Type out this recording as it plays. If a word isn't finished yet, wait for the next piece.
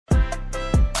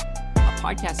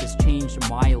podcast has changed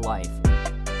my life.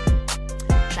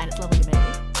 Dan, it's lovely to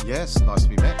meet you. Yes, nice to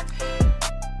be met.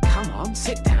 Come on,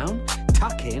 sit down,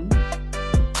 tuck in.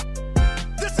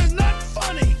 This is not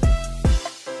funny.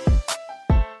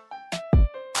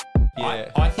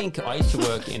 Yeah. I think I used to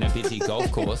work in a busy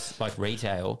golf course, like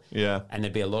retail. Yeah. And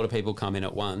there'd be a lot of people come in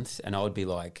at once, and I would be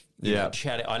like, you know,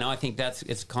 chatting. And I think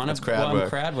it's kind of crowd work.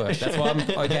 Crowd work. That's why I'm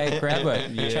okay. Crowd work.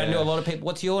 Chatting to a lot of people.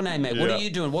 What's your name, mate? What are you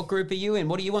doing? What group are you in?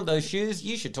 What do you want? Those shoes?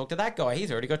 You should talk to that guy.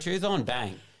 He's already got shoes on.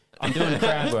 Bang. I'm doing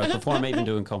crowd work before I'm even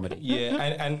doing comedy.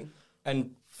 Yeah,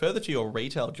 and further to your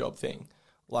retail job thing,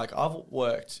 like I've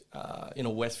worked in a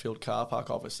Westfield car park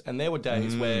office, and there were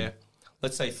days where,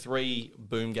 let's say, 3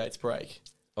 boom gates break.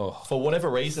 Oh. For whatever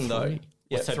reason, though.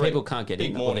 Yeah, so 3. people can't get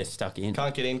in or they're stuck in.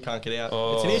 Can't get in, can't get out.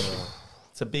 Oh. It's an issue.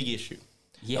 It's a big issue.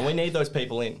 Yeah. And we need those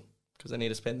people in because they need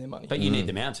to spend their money. But you need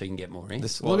them out so you can get more in.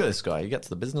 Look at this guy. He gets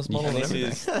the business model and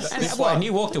everything. And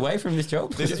you walked away from this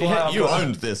job? This is why You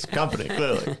owned this company,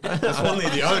 clearly. Only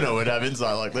the owner would have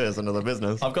insight like this into the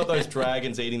business. I've got those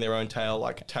dragons eating their own tail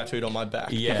like tattooed on my back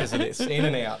Yeah. because of this. In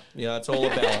and out. You know, it's all a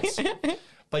balance.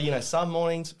 But, you know, some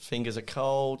mornings, fingers are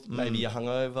cold. Maybe you're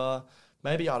hungover.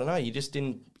 Maybe, I don't know, you just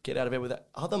didn't get out of bed with it.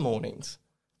 Other mornings,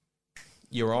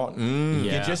 you're on.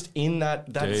 Yeah. You're just in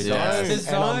that Dude, zone. yeah. It's a And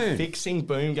zone. I'm fixing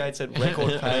boom gates at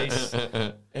record pace.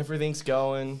 Everything's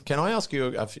going. Can I ask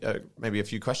you maybe a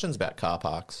few questions about car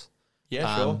parks?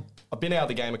 Yeah, sure. I've been out of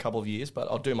the game a couple of years, but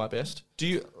I'll do my best.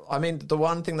 I mean, the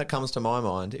one thing that comes to my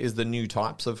mind is the new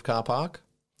types of car park.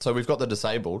 So we've got the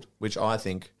disabled, which I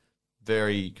think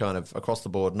very kind of across the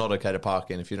board, not okay to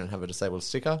park in if you don't have a disabled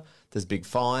sticker. There's big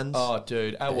fines. Oh,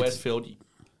 dude, at Westfield,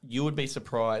 you would be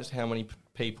surprised how many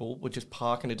people would just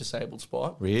park in a disabled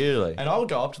spot. Really? And I would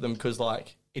go up to them because,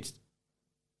 like,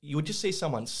 you would just see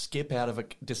someone skip out of a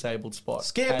disabled spot.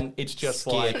 Skip. And it's just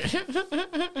like...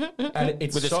 and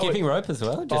it's With a so, skipping rope as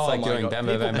well? Just like my doing God. bam,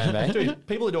 bam, bam, bam, bam. Dude,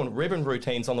 people are doing ribbon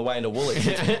routines on the way into Woolies.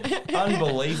 It's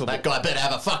unbelievable. That guy better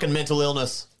have a fucking mental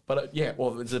illness. But yeah,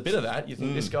 well, there's a bit of that. You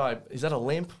think this guy, is that a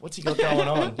limp? What's he got going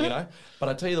on? You know? But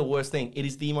I tell you the worst thing, it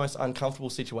is the most uncomfortable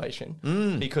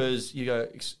situation because you go,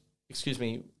 excuse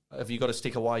me, have you got a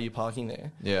sticker? Why are you parking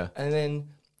there? Yeah. And then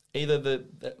either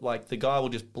the guy will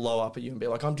just blow up at you and be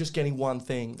like, I'm just getting one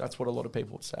thing. That's what a lot of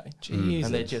people would say. Jesus.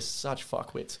 And they're just such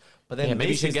fuckwits. But then Maybe you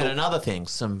this should is get the- another thing,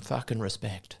 some fucking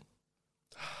respect.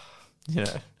 You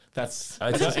know. That's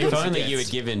If only you had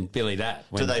given Billy that.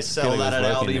 Do they sell Billy that was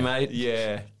at working Aldi, there. mate?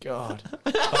 Yeah, God.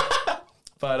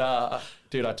 But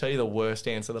dude, I tell you the worst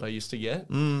answer that I used to get,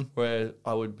 where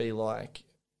I would be like,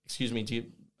 "Excuse me,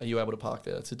 are you able to park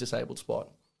there? It's a disabled spot."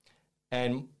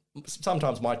 And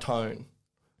sometimes my tone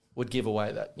would give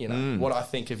away that, you know, what I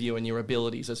think of you and your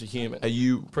abilities as a human. Are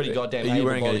you Pretty goddamn Are you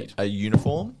wearing able-bodied. a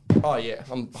uniform? Oh yeah,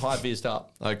 I'm high vised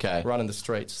up, Okay. running the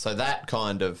streets. So that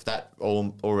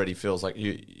already feels like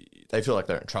they feel like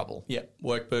they're in trouble. Yeah,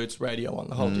 work boots, radio on,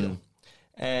 the whole deal.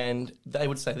 And they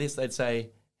would say this, they'd say,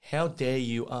 how dare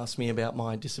you ask me about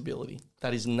my disability?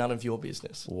 That is none of your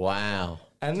business. Wow.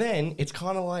 And then it's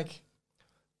kind of like,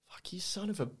 fuck you son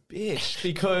of a bitch,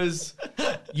 because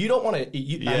you don't want to,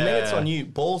 and then it's on you,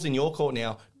 ball's in your court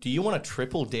now. Do you want to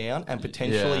triple down and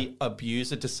potentially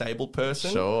abuse a disabled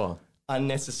person Sure.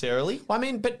 unnecessarily? Well, I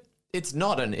mean, but it's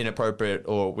not an inappropriate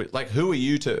like, who are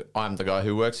you to, I'm the guy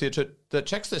who works here that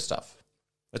checks this stuff.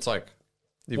 It's like,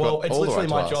 you've Well, got it's all the literally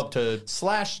right my to job to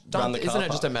run the car isn't it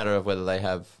just a park. matter of whether they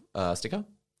have a sticker?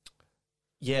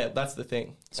 Yeah, that's the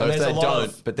thing. So And if there's they a lot don't,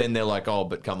 of- but then they're like, oh,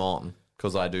 but come on,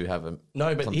 because I do have a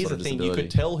No, but some here's sort the of thing. You disability.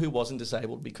 could tell who wasn't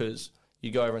disabled because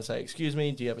you go over and say, excuse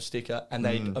me, do you have a sticker? And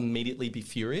they'd immediately be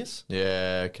furious.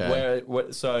 Yeah, okay.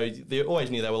 So they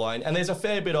always knew they were lying. And there's a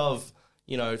fair bit of,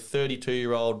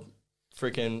 32-year-old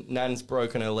freaking nan's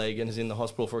broken her leg and is in the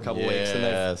hospital for a couple of weeks and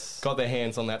Yes. they've got their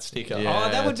hands on that sticker. Yeah.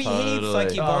 Oh, that would be heaps. Like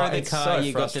you totally. borrowed the it's car, so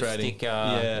you got the frustrating. sticker.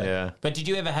 Yeah. But did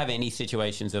you ever have any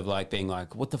situations of like being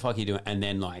like, what the fuck are you doing? And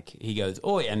then like he goes,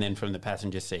 oi, and then from the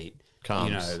passenger seat,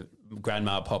 Comes.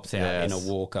 grandma pops out in a Yes.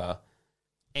 walker.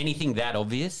 Anything that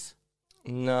obvious?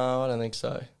 No, I don't think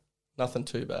so. Nothing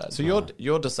too bad. So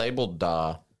your disabled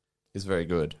DAR is very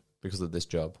good because of this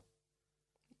job.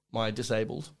 My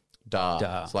disabled.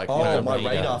 DAR. It's like, my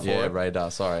radar for Yeah, it.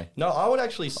 radar, sorry. No, I would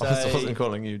actually I say... wasn't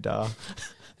calling you DAR.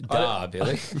 Duh,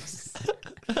 Billy.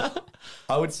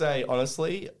 I would say,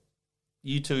 honestly,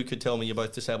 you two could tell me you're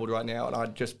both disabled right now, and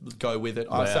I'd just go with it.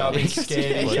 I'd say I've been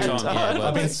scared. Well, John, yeah, well-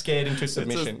 I've been scared into It's a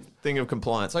submission. thing of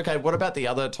compliance. Okay, what about the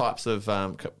other types of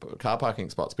car parking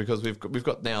spots? Because we've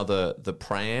got now the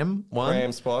pram one,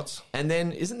 Ram spots. and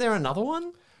then isn't there another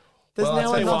one? There's Well, I'd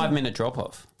now say another. 5-minute drop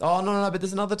off. Oh no, but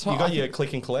there's another type. You got your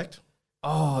click and collect.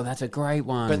 Oh, that's a great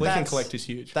one. But Click and that's- collect is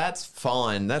huge. That's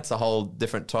fine. That's a whole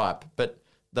different type. But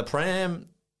the pram,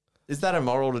 is that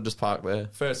immoral to just park there?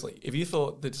 Firstly, if you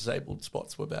thought the disabled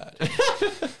spots were bad,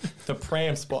 the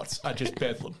pram spots are just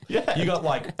bedlam. Yeah. You got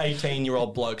like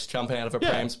 18-year-old blokes jumping out of a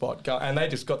pram spot, and they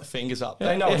just got the fingers up.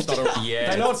 They know it's not a.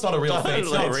 Yeah. They know it's not a real thing.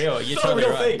 It's not real. You're It's not a totally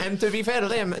real right. thing. And to be fair to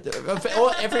them,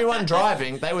 everyone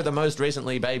driving, they were the most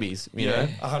recently babies, you know?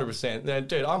 100%.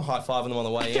 Dude, I'm high-fiving them on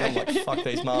the way in. I'm like, fuck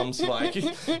these mums. Like,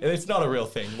 it's not a real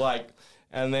thing. Like,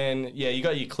 and then, yeah, you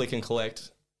got your click and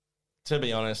collect. To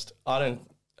be honest, I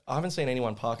haven't seen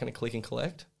anyone park in a click and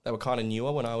collect. They were kind of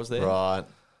newer when I was there. Right.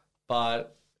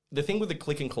 But the thing with the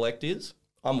click and collect is,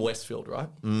 I'm Westfield, right?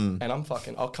 And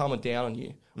I'll calm it down on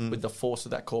you with the force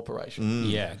of that corporation.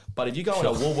 Yeah. But if you go on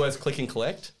a Woolworths click and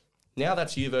collect, now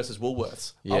that's you versus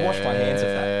Woolworths. I wash my hands of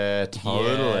that. Yeah,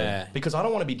 totally. Yeah. Because I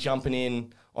don't want to be jumping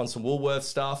in on some Woolworths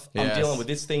stuff. Yes. I'm dealing with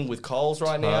this thing with Coles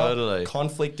right now. Totally.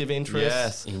 Conflict of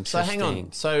interest. Yes. So hang on.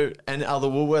 Interesting. So, and are the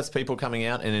Woolworths people coming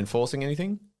out and enforcing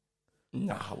anything?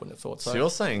 No, I wouldn't have thought so. So you're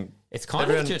saying It's kind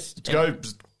everyone of just go.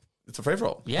 It's a free for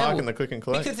all. Yeah, Park well, in the click and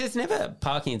collect. because there's never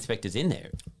parking inspectors in there,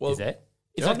 Well, is there?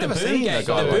 It's I've like the never boom seen a gate.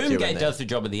 guy The like boom you in gate there. does the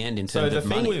job at the end in So terms the of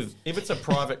thing money. with, if it's a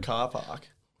private car park,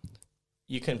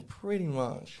 you can pretty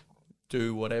much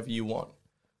do whatever you want.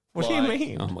 What do you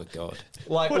mean? Oh my god!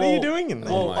 Like, What are you doing in there?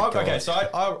 Well, Oh my okay, God. so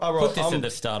I Put this I'm, at the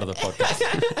start of the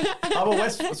podcast.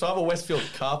 I'm a Westfield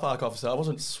car park officer. I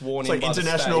wasn't sworn It's in like by the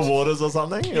international state. waters or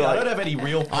something. You're Yeah, I like, don't have any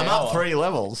real power. I'm up 3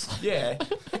 levels. Yeah.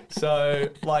 So,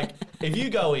 like, if you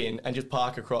go in and just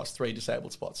park across 3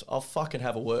 disabled spots, I'll fucking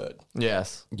have a word.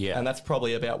 Yes. Yeah, And that's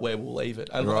probably about where we'll leave it.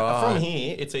 And Right. from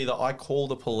here, it's either I call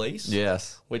the police,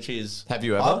 Yes. which is... Have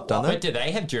you ever done but that? do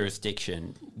they have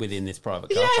jurisdiction within this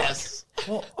private car? Yes.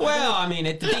 Well, I mean,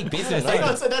 it's a big business. Hang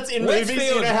on, so that's in Westfield-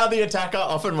 movies. You know how the attacker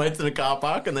often waits in a car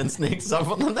park and then sneaks up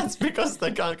on them? That's because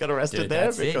they can't get arrested Dude, there.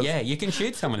 that's it. because Yeah, you can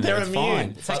shoot someone they're there. It's immune. fine.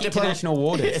 It's like It's international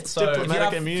waters. It's So, if you If you diplomatic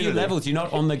have a immunity. few levels, you're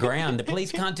not on the ground. The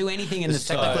police can't do anything in the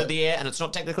So- Technically the air, and it's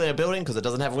not technically a building because it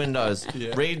doesn't have windows.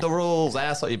 Yeah. Read the rules,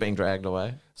 asshole. You're being dragged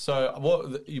away. So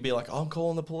what you'd be like, oh, I'm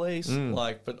calling the police,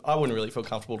 like, but I wouldn't really feel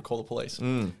comfortable to call the police.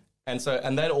 And so,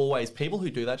 and they're always people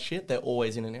who do that shit. They're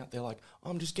always in and out. They're like,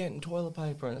 I'm just getting toilet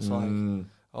paper, and it's like,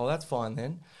 oh, that's fine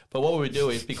then. But what we would do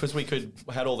is because we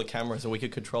had all the cameras and we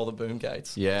could control the boom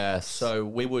gates. Yes. So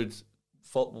we would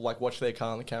watch their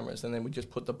car on the cameras, and then we just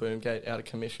put the boom gate out of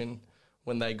commission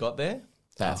when they got there.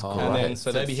 That's Oh. great. And then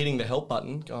so they'd be hitting the help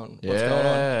button, going, "What's Yeah.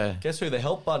 going on?" Guess who the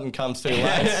help button comes to,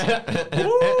 lads?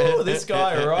 Woo, this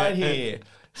guy right here.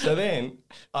 So then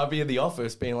I'd be in the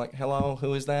office, being like, "Hello,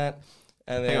 who is that?"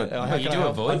 And then Hang on. how You can do I a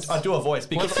help? voice? I do a voice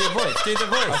because What's your voice? Do the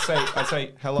voice. I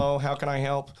say, "Hello, how can I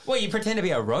help?" Well, you pretend to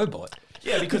be a robot.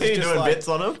 Yeah, because Are you it's just doing like, bits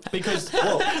on him? because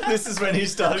well, This is when he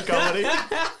started comedy.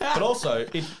 but also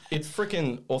it's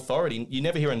freaking authority. You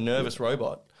never hear a nervous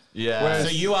robot. Yeah. Whereas-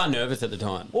 So you are nervous at the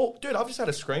time. Well, dude, I've just had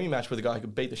a screaming match with a guy who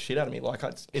could beat the shit out of me. Like,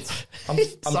 I'm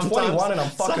Sometimes- 21 and I'm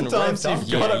fucking Sometimes revved up.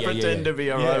 you've got to Yeah, yeah, pretend yeah. to be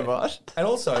a Yeah. robot. And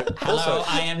also, Hello,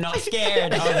 I am not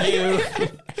scared of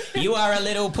you. You are a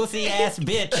little pussy ass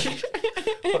bitch.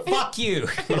 Fuck you.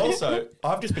 but also,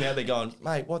 I've just been out there going,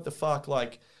 mate, what the fuck?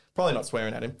 Like, probably not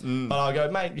swearing at him, but I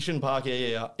go, mate, you shouldn't park here.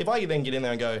 Yeah. If I then get in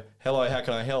there and go, hello, how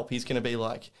can I help? He's going to be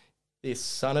like, this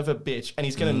son of a bitch, and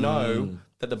he's going to know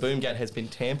that the boom gate has been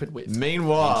tampered with.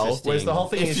 Meanwhile, Interesting. Whereas the whole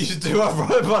thing if is, you do a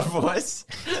robot voice,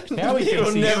 How he you'll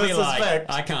thinks he- never You'll be like, suspect.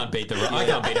 I can't beat I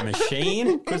can't beat a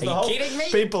machine. Are the you whole- kidding me?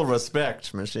 People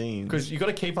respect machines. because you got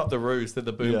to keep up the ruse that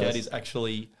the boom Yes. gate is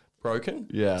actually broken.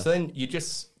 Yeah. So then you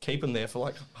just keep them there for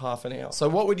like half an hour. So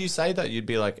what would you say that you'd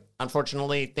be like,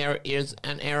 unfortunately, there is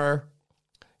an error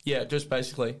Yeah, just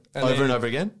basically. over and over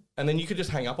again? And then you could just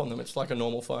hang up on them. It's like a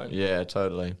normal phone. Yeah,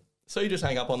 totally. So you just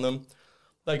hang up on them.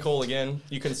 They call again.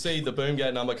 You can see the boom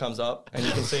gate number comes up and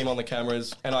you can see him on the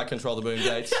cameras and I control the boom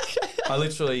gates. I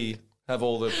literally have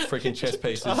all the freaking chess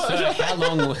pieces. So how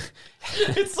long?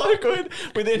 It's so good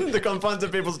within the confines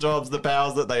of people's jobs, the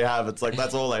powers that they have. It's like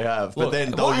that's all they have. But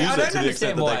then they'll Well, use I it don't to the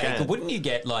extent understand that why. they can. Wouldn't you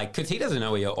get like, because he doesn't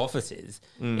know where your office is.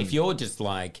 If you're just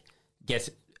like, guess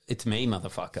it's me,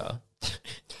 motherfucker.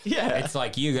 Yeah. It's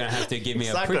like you're gonna have to give me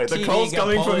Exactly. a The pretty call's big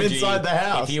coming from apology inside the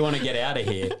house. if you want to get out of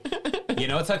here. You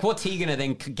know, it's like what's he gonna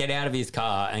then get out of his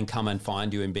car and come and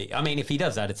find you and be? I mean, if he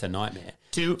does that, it's a nightmare.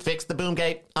 To fix the boom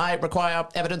gate, I require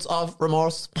evidence of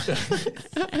remorse.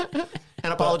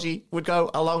 An apology would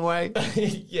go a long way.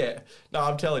 Yeah. No,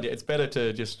 I'm telling you, it's better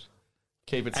to just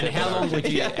keep it And separate.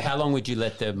 how long would you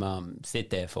let them sit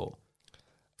there for?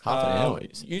 Half an hour.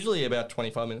 Usually about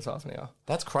 25 minutes, half an hour.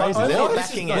 That's crazy. But They're only-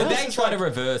 backing this out. is- Would they is try like- to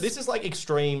reverse? This is like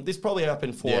extreme. This probably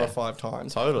happened 4 Yeah. or 5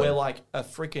 times. Totally. Where like a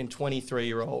freaking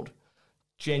 23-year-old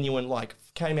genuine, like,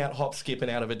 came out hop skipping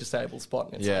out of a disabled spot.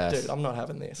 And it's Yes. like, dude, I'm not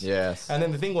having this. Yes. And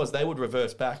then the thing was, they would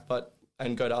reverse back,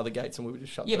 and go to other gates, and we would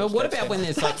just shut. Yeah, those but what gates about down. when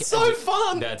there's like so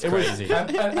fun. That's It was, crazy.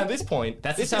 and at this point,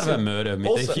 That's the this start of a isn't- murder myth.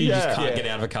 also- If you just yeah. can't Yeah. get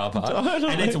out of a car park,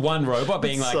 Totally. and it's one robot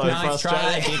being like, so "Nice try,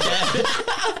 frustrating.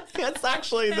 dickhead." It's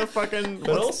actually the fucking. But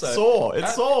what's also- Saw.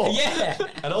 It's Saw. Yeah.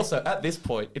 And also, at this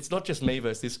point, it's not just me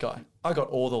versus this guy. I got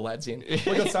all the lads in. We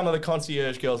got some of the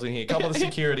concierge girls in here, a couple of the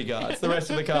security guards, the rest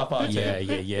of the car park team.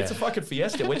 Yeah. It's a fucking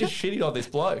fiesta. We're just shitting on this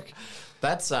bloke.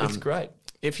 That's It's great.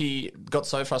 If he got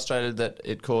so frustrated that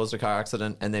it caused a car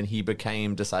accident and then he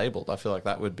became disabled, I feel like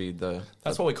that would be the.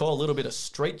 That's what we call a little bit of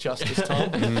street justice,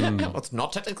 Tom. Well, it's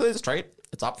not technically the street.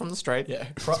 It's up from the street. Yeah.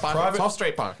 It's off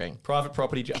street parking. Private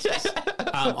property justice.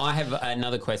 I have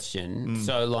another question.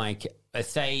 So, like,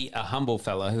 say a humble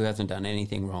fella who hasn't done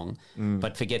anything wrong,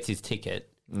 but forgets his ticket,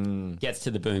 gets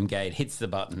to the boom gate, hits the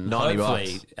button, $90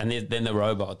 hopefully, and then the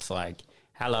robot's like,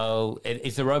 "Hello,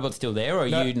 is the robot still there? Or are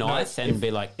you nice?" And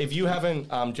be like, If you haven't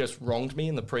just wronged me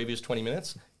in the previous 20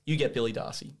 minutes, you get Billy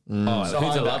Darcy. "Oh, So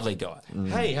who's a I'm back. lovely guy."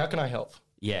 Hey, how can I help?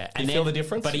 Yeah, you feel the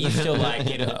difference? But are you still like,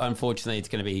 unfortunately, it's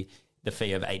going to be the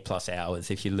fee of 8+ hours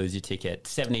if you lose your ticket.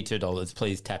 $72.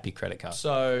 Please tap your credit card.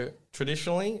 So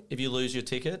traditionally, if you lose your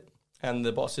ticket and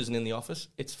the boss isn't in the office,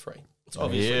 it's free. It's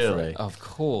obviously Really? free. Of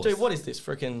course. Dude, what is this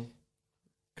freaking...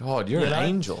 God, you're You an know?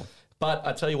 angel. But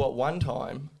I tell you what, one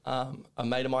time, a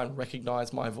mate of mine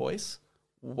recognised my voice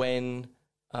when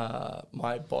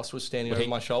my boss was standing over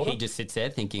my shoulder. He just sits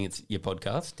there thinking it's your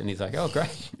podcast, and he's like, "Oh,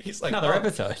 great, He's like, another "Oh."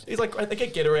 episode." He's like, "Great, they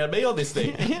can get around me on this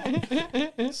thing."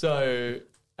 So,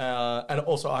 and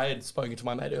also I had spoken to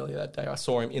my mate earlier that day. I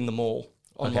saw him in the mall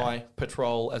on my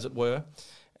patrol, as it were.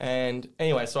 And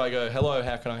anyway, so I go, "Hello,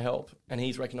 how can I help?" And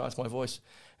he's recognised my voice.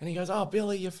 And he goes, "Oh,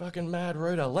 Billy, you fucking mad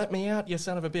rooter. Let me out, you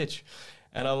son of a bitch."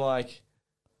 And I'm like,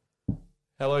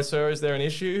 "Hello, sir, is there an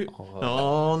issue?"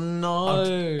 Oh, no.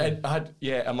 And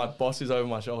and my boss is over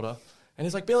my shoulder. And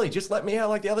he's like, "Billy, just let me out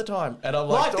like the other time." And I'm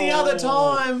like, Like the other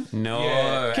 "Oh." time. No,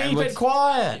 Yeah. Keep it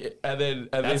quiet. And then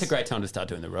That's a great time to start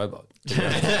doing the robot.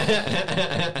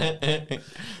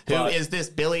 Who is this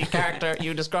Billy character you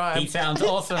He described? sounds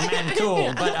awesome and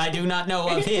cool, but I do not know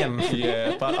of him.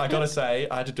 Yeah, but I gotta say,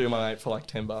 I had to do my mate for like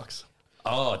 $10.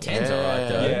 Oh, 10's all right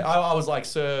though. Yeah, I was like,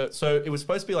 "Sir," so it was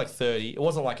supposed to be like 30. It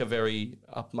wasn't like a very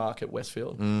upmarket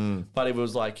Westfield, but it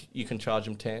was like you can charge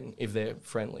them 10 if they're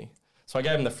friendly. So I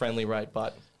gave him the friendly rate,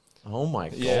 but Oh, my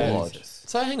Yeah. God.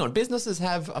 So hang on. Businesses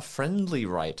have a friendly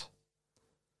rate.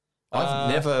 I've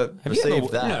never Have you received ever-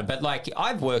 that. No, but like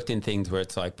I've worked in things where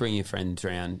it's like bring your friends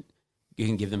around, you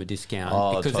can give them a discount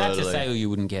Oh, because that's a totally. sale you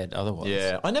wouldn't get otherwise.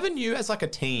 Yeah. I never knew as like a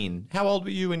teen. How old were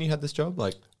you when you had this job?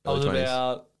 Like I was early 20s?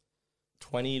 about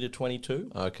 20 to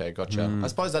 22. Okay, gotcha. I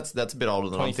suppose that's a bit older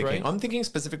than 23? I'm thinking. I'm thinking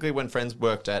specifically when friends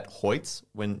worked at Hoyt's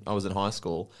when I was in high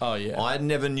school. Oh, yeah. I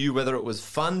never knew whether it was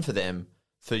fun for them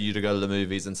for you to go to the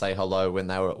movies and say hello when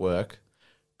they were at work.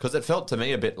 Because it felt to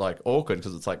me a bit like awkward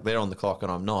because it's like they're on the clock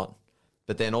and I'm not.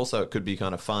 But then also it could be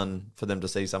kind of fun for them to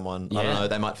see someone. I don't Yeah. know.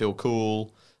 They might feel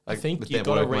cool. I think with you've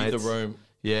their got to read the workmates. room.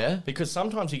 Yeah. Because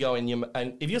sometimes you go in,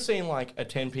 and if you're seeing like a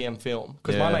 10 p.m. film,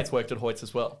 because my Yeah. mates worked at Hoyt's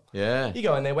as well. Yeah. You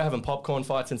go in there, we're having popcorn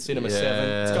fights in Cinema 7.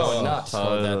 It's Yes. going nuts.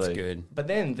 Oh, that's Totally. good. But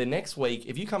then the next week,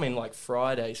 if you come in like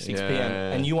Friday, 6 Yeah. p.m.,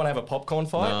 and you want to have a popcorn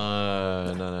fight,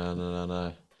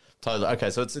 No. Totally. Okay,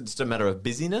 so it's just a matter of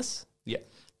busyness. yeah.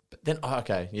 But then,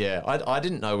 okay, yeah. I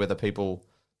didn't know whether people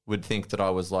would think that I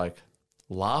was like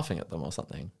laughing at them or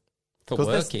something. For 'Cause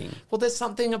working. there's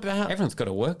something about. Everyone's got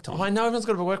to work time. I know everyone's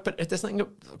got to work, but there's something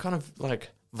kind of like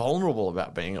vulnerable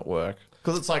about being at work.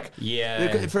 Because it's like,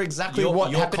 Yeah. for exactly You're-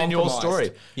 what you're happened in your compromised.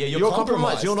 story. Yeah, you're compromised.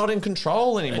 compromised. You're not in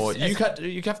control anymore. It's-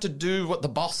 You have to do what the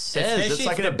boss says. Especially It's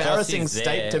like if an the boss embarrassing is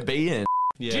state there. to be in.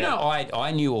 Yeah. Do you know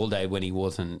I knew all day when he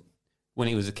was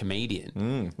a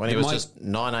comedian. When he was just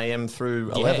 9 a.m.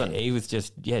 through 11. Yeah, he was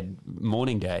just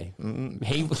morning day.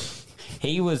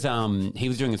 He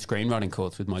was doing a screenwriting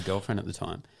course with my girlfriend at the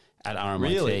time at RMIT,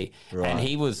 Really? and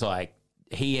he was like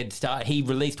he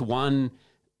released one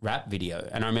rap video,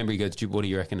 and I remember he goes, "Dude, what do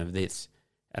you reckon of this?"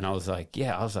 And I was like,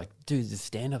 dude, the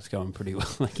stand-up's going pretty well.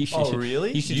 Like, you should. Oh,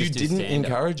 really? You should You just do didn't stand-up.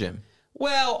 encourage him.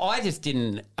 Well, I just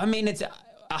didn't. I mean, it's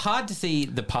hard to see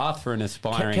the path for an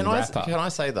aspiring Can rapper. I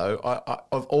say though,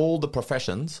 of all the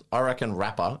professions, I reckon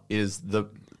rapper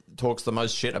talks the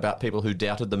most shit about people who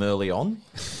doubted them early on.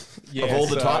 Yeah, Of all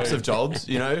the so- types of jobs,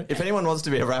 you know, if anyone wants to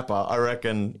be a rapper, I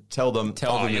reckon tell them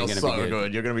Tell them you're you're gonna so be good.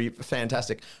 good. You're going to be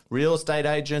fantastic. Real estate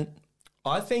agent,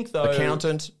 I think though,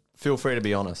 accountant. Feel free to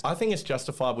be honest. I think it's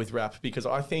justified with rap because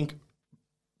I think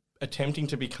attempting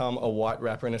to become a white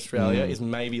rapper in Australia is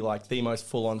maybe like the most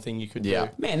full-on thing you could Yeah.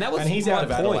 do. Man, that was and he's my out of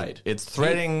point. Adelaide. It's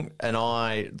threading the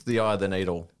eye of the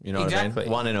needle. You know what I Exactly.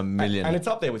 mean? One in a million. And it's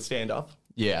up there with stand-up.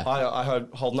 Yeah. I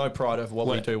hold no pride over what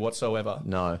we do whatsoever.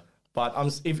 No. But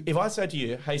if I said to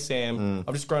you, hey, Sam,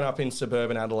 I've just grown up in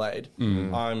suburban Adelaide.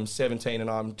 I'm 17 and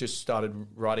I'm just started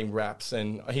writing raps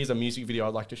and here's a music video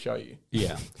I'd like to show you.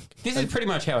 Yeah. This is pretty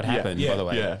much how it happened, yeah, by the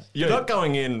way. Yeah. You're not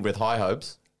going in with high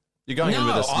hopes. You're going in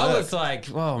with No, a smirk. I was like,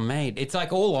 well, mate, it's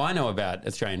like all I know about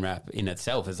Australian rap in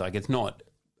itself is like it's not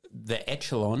the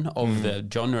echelon of the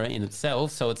genre in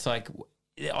itself. So it's like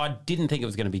I didn't think it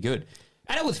was going to be good.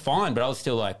 And it was fine, but I was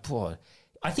still like, poor.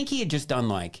 I think he had just done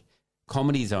like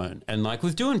Comedy Zone and like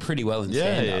was doing pretty well in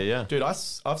stand-up. yeah. Dude,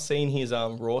 I've seen his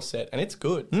Raw set and it's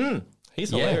good.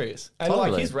 He's Yeah, hilarious. And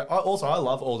totally. like his also I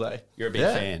love All Day. You're a big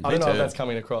Yeah. fan. I don't know too. if that's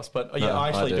coming across, but yeah, No, I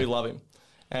actually I do do. love him.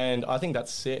 And I think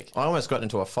that's sick. I almost got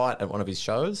into a fight at one of his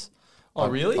shows. Oh,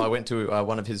 really? I went to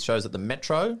one of his shows at the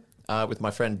Metro with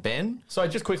my friend Ben. So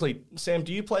just quickly, Sam,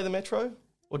 do you play the Metro?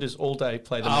 Or does All Day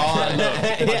play the Oh,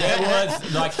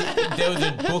 Metro? no. there was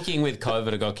a booking with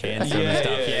COVID. It got cancelled and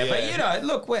stuff. Yeah, but you know,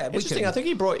 look, we Interesting. could- I think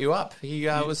he brought you up. He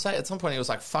was saying at some point he was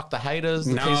like, "Fuck the haters,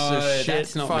 the No, pieces of shit,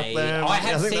 that's not fuck me. them." I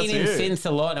have think seen that's him you. since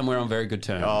a lot, and we're on very good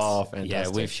terms. Oh, Yeah,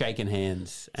 fantastic. we've shaken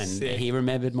hands, and Sick. he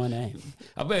remembered my name.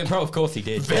 I mean, of course he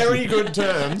did. Very good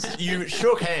terms. You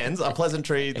shook hands, a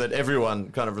pleasantry that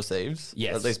everyone kind of receives,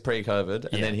 Yes. at least pre-COVID,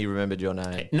 and Yeah. then he remembered your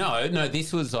name. No,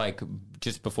 this was like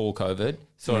just before COVID.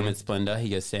 Saw him at Splendor. He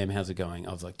goes, Sam, how's it going?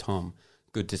 I was like, Tom,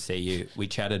 good to see you. We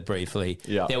chatted briefly.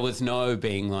 Yeah. There was no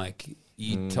being like,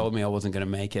 you told me I wasn't going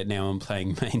to make it. Now I'm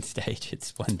playing main stage at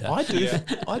Splendor.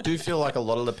 I do feel like a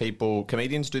lot of the people,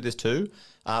 comedians do this too.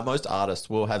 Most artists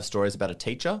will have stories about a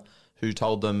teacher who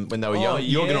told them when they were young,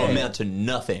 you're going to yeah. amount to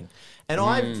nothing. And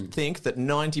I think that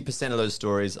 90% of those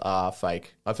stories are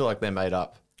fake. I feel like they're made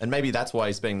up. And maybe that's why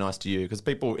he's being nice to you, because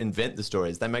people invent the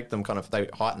stories. They make them they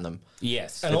heighten them.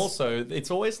 Yes. And also, it's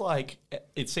always like,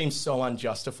 it seems so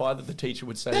unjustified that the teacher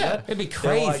would say that. It'd be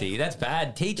They're like- crazy. That's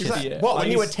bad. Teachers. Yeah. What, Like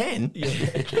when you were he's- 10?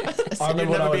 Yeah. I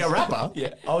remember when I never be a was- rapper.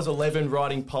 Yeah, I was 11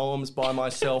 writing poems by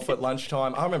myself at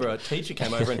lunchtime. I remember a teacher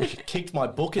came over and kicked my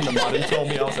book in the mud and told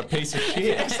me I was a piece of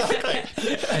shit. Exactly.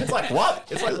 It's like, what?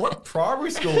 It's like, what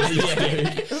primary school are you in?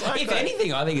 If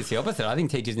anything, I think it's the opposite. I think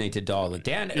teachers need to dial it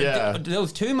down. Yeah. There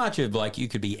was too much of like you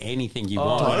could be anything you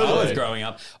want when I totally. was growing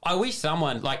up. I wish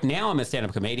someone, like now I'm a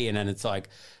stand-up comedian and it's like,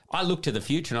 I look to the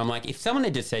future and I'm like, if someone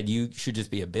had just said you should just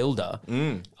be a builder,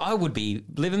 I would be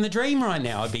living the dream right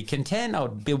now. I'd be content. I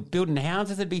would be building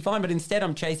houses. It'd be fine. But instead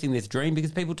I'm chasing this dream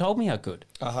because people told me I could.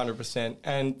 100%.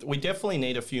 And we definitely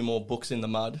need a few more books in the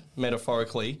mud,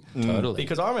 metaphorically. Totally.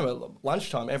 Because I remember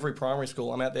lunchtime, every primary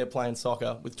school, I'm out there playing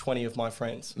soccer with 20 of my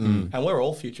friends. And we're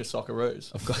all future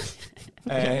Socceroos. Of course.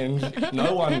 And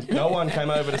no one came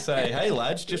over to say, hey,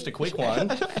 lads, just a quick one.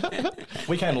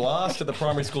 We came last at the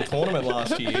primary school tournament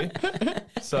last year.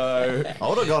 So I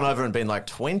would have gone over and been like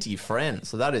 20 friends.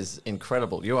 So that is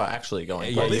incredible. You are actually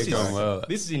going. Yeah, places. you're going well.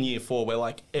 this is in year 4 where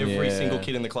like every Yeah. single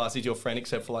kid in the class is your friend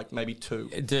except for like maybe 2.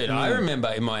 Dude, I remember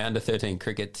in my under 13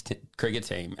 cricket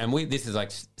team, and this is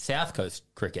like South Coast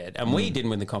cricket, and we didn't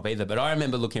win the comp either. But I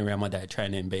remember looking around my day at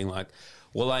training and being like,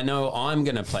 "Well, I know I'm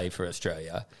going to play for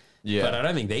Australia, Yeah. but I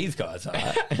don't think these guys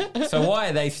are. So why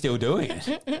are they still doing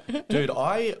it?" Dude,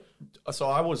 I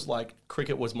was like,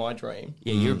 cricket was my dream.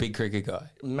 Yeah, you're a big cricket guy.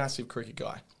 Massive cricket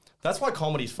guy. That's why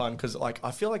comedy's fun because like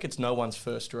I feel like it's no one's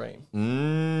first dream.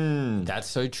 That's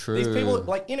so true. These people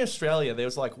like in Australia, there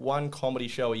was like one comedy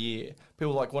show a year.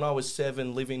 People like when I was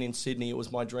 7 living in Sydney, it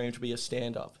was my dream to be a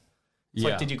stand-up. It's Yeah.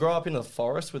 like, did you grow up in the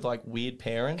forest with like weird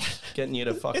parents getting you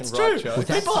to fucking It's write true. jokes?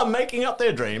 People are making up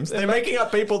their dreams. They're making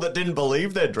up people that didn't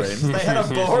believe their dreams. They had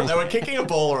a ball. They were kicking a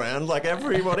ball around like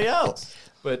everybody else.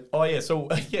 But oh yeah, so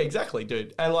yeah, exactly,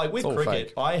 dude. And like with all cricket,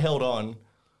 fake. I held on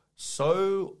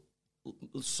so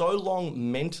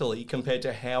long mentally compared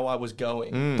to how I was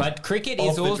going. But cricket Of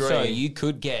is the also, dream. you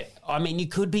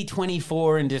could be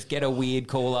 24 and just get a weird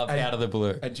call up out of the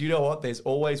blue. And do you know what? There's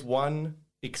always one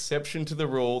exception to the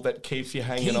rule that keeps you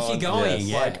hanging Keeps on. you going,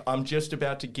 yeah. Like, I'm just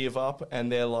about to give up,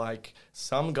 and they're like,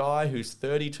 some guy who's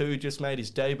 32 just made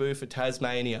his debut for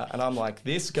Tasmania. And I'm like,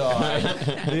 this guy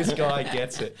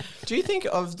gets it. Do you think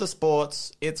of the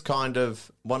sports, it's kind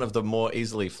of one of the more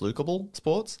easily flukable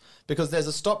sports? Because there's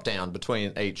a stop down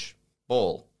between each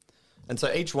ball. And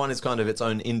so each one is kind of its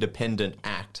own independent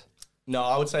act. No,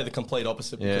 I would say the complete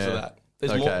opposite because of Yeah. that.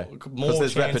 There's Okay. more 'Cause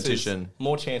there's chances, repetition.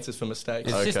 more chances for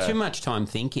mistakes. It's just Okay. too much time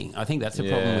thinking. I think that's the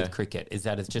problem Yeah. with cricket, is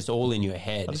that it's just all in your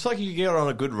head. It's like you could get on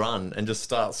a good run and just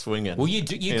start swinging. Well, you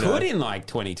know? could in like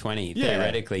 2020, Yeah.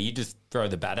 theoretically. You just throw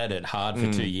the bat at it hard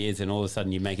for 2 years and all of a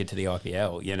sudden you make it to the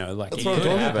IPL, you know, like That's it what I'm could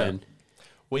talking happen.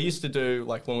 We used to do,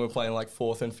 like, when we were playing, like,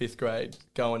 4th and 5th grade,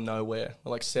 going nowhere.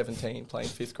 We're, like, 17, playing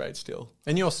 5th grade still.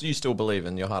 And you still believe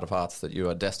in your heart of hearts that you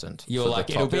are destined. You're for the like,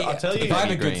 top. it'll be, I'll tell you- if I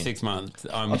have a good Green. 6 months,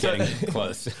 I'm getting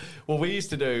close. Well, we used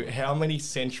to do how many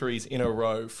centuries in a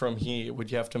row from here would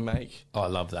you have to make Oh, I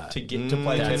love that. to get to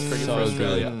play That's Test cricket so for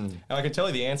Australia? good. And I can tell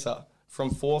you the answer. From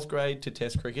 4th grade to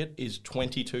Test cricket is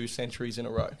 22 centuries in a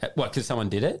row. What, because someone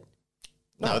did it?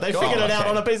 No, they God, figured it out okay.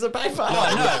 on a piece of paper.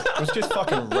 No, it was just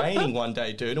fucking raining one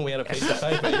day, dude, and we had a piece of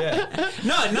paper, yeah.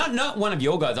 No, not one of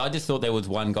your guys. I just thought there was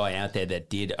one guy out there that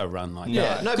did a run like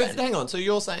Yeah, that. no, but hang on. So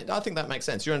you're saying, I think that makes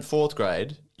sense. You're in 4th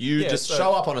grade. You Yeah, just so-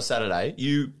 show up on a Saturday.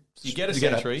 You get a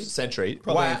century. Century.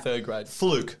 Probably Wow. in 3rd grade.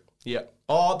 Fluke. Yeah.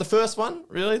 Oh, the first one?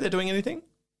 Really? They're doing anything?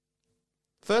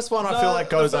 First one, I feel like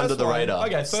the goes first under the one- radar.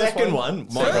 Okay, first Second one,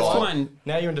 my First God. one,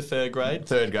 Now you're into 3rd grade.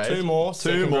 3rd grade. 2 more,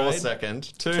 Two 2nd more grade. second.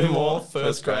 2 more,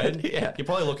 1st grade. Yeah. You're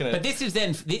probably looking at... but this is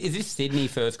then, is this Sydney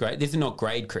first grade? This is not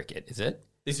grade cricket, is it?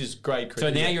 this is grade So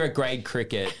cricket. now you're at grade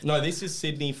cricket. No, this is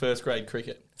Sydney 1st grade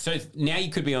cricket. So now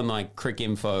you could be on like Crick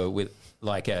Info with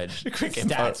like a Crick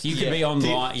stats. Info. You could Yeah. be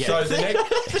online. Yeah. So the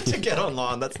next... to get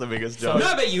online, that's the biggest job.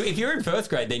 no, but if you're in first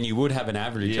grade, then you would have an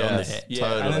average on Yes. there. Yeah,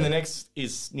 Totally. and then the next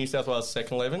is New South Wales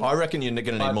 2nd 11. I reckon you're going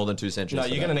to need I- more than 2 centuries. No, for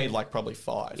you're that. going to need like probably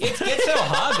 5. It gets so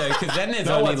hard though, because then there's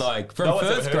No only one's- like from no one's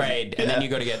first ever heard of grade, it. and then Yeah. you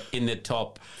got to get in the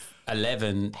top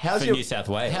 11 How's for your, New South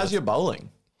Wales. How's your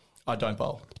bowling? I don't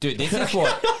bowl. Dude, this is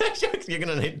what You're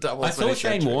going to need double. I as saw many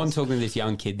Shane centuries. Warne talking to this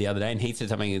young kid the other day, and he said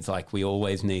something. It's like, we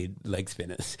always need leg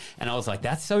spinners, and I was like,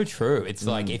 that's so true. It's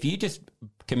like if you just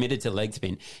committed to leg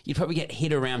spin, you'd probably get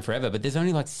hit around forever. But there's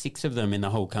only like 6 of them in the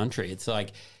whole country. It's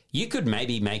like you could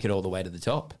maybe make it all the way to the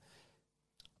top.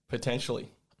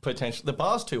 Potentially. The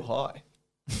bar's too high.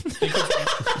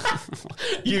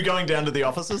 You going down to the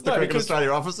offices, the No, Cricket because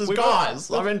Australia offices? we've Guys,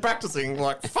 got- I've been practicing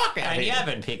like fuck out And you here.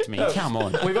 haven't picked me. Come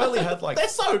on. We've only had like... They're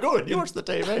so good. You watch the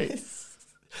TV.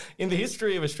 In the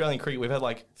history of Australian cricket, we've had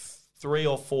like 3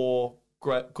 or 4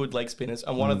 good leg spinners,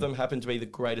 and one Mm. of them happened to be the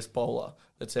greatest bowler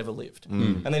that's ever lived.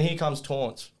 And then here comes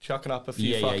Taunts, chucking up a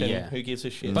few fucking who gives a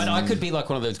shit. But I could be like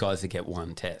one of those guys that get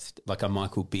one test, like a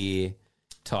Michael Beer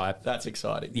type. That's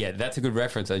exciting. Yeah, that's a good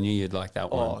reference. I knew you'd like that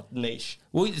one. Oh, niche.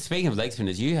 Well, speaking of leg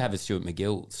spinners, you have a Stuart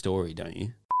McGill story, don't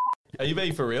you? Are you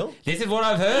being for real? This is what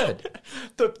I've heard,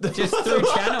 just through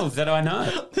channels that I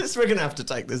know. This we're gonna have to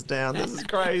take this down. This is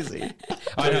crazy.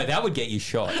 I know that would get you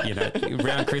shot. You know,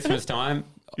 around Christmas time.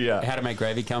 Yeah. How to Make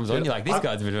Gravy comes on. You're like, this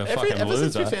guy's a bit of a fucking ever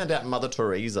since loser. we found out Mother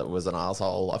Teresa was an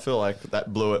asshole, I feel like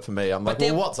that blew it for me. I'm like,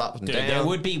 there- well, what's up and Dude, down? there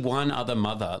would be one other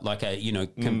mother, like a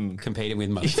competing with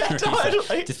Mother Yeah, Teresa.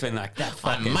 totally. Just been like that.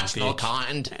 Fucking I'm much more bitch.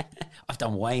 kind. I've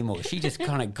done way more. She just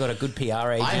kind of got a good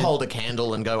PR agent. I hold a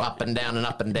candle and go up and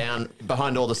down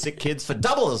behind all the sick kids for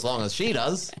double as long as she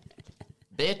does.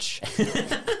 Bitch.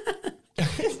 Do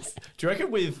you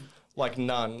reckon with like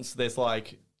nuns, there's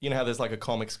like, you know how there's like a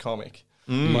comic?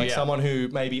 Like someone who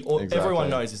maybe everyone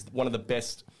knows is one of the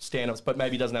best stand-ups, but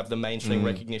maybe doesn't have the mainstream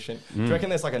recognition. Do you reckon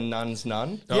there's like a nun's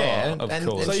nun? Yeah, of and,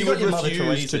 course. and So she you got would your Mother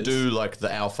refuse to Teresas. do like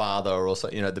the Our Father or so,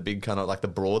 you know, the big kind of like the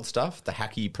broad stuff, the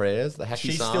hacky prayers, the hacky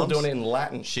She's psalms. still doing it in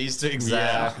Latin.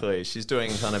 Exactly. She's doing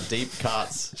kind of deep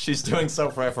cuts. She's doing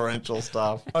self-referential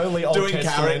stuff. Only Old doing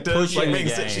Testament, characters, like pushing being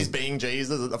the game. she's being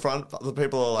Jesus at the front. The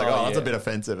people are like, Oh, "Oh, that's a yeah. bit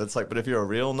offensive." It's like, but if you're a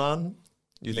real nun,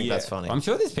 you think Yeah. that's funny. I'm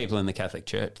sure there's people in the Catholic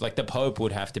Church. Like the Pope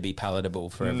would have to be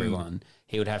palatable for everyone.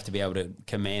 He would have to be able to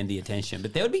command the attention.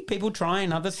 But there would be people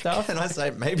trying other stuff. And I say,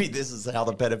 maybe this is how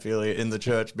the pedophilia in the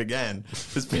church began.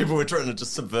 Because people were trying to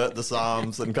just subvert the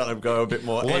Psalms and kind of go a bit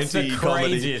more What's the anti-comedy.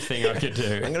 craziest thing I could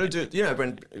do? I'm going to do, you know,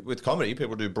 when with comedy,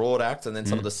 people do broad acts and then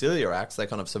some of the sillier acts, they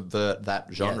kind of subvert that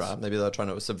genre. Yes. Maybe they're trying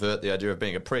to subvert the idea of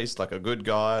being a priest, like a good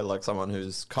guy, like someone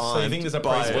who's kind. So you think there's a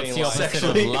by- priest being What's the like opposite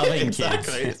sexually of loving kids?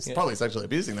 exactly. It's probably sexually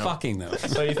abusing them. Fucking them.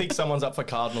 So you think someone's up for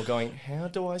cardinal going, how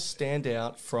do I stand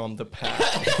out from the pack?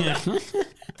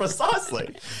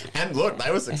 Precisely. And look,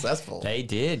 they were successful. They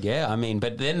did, yeah. I mean,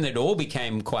 but then it all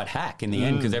became quite hack in the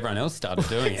end because everyone else started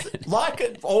doing it. Like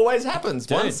it always happens.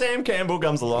 Dude. Once Sam Campbell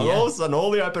comes along, Yeah. all of a sudden all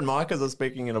the open micers are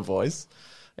speaking in a voice.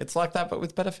 It's like that, but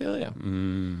with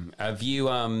pedophilia. Have you,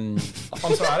 I'm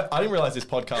sorry, I didn't realize this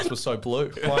podcast was so blue.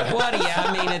 Like, what? Yeah,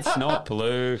 I mean, it's not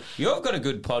blue. You've got a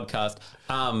good podcast.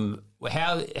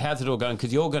 How's it all going?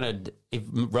 Because you're going to, if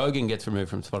Rogan gets removed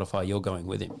from Spotify, you're going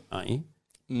with him, aren't you?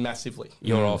 massively.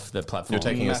 You're off the platform. You're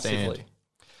taking a stand. Massively.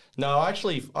 No,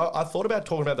 actually, I thought about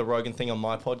talking about the Rogan thing on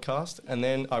my podcast, and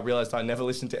then I realised I never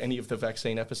listened to any of the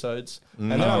vaccine episodes.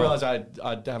 And then I realised I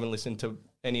haven't listened to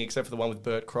any except for the one with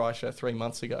Bert Kreischer 3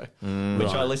 months ago, which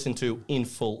I listened to in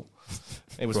full.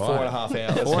 It was 4.5 hours.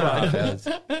 4.5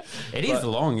 hours. It is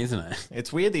long, isn't it?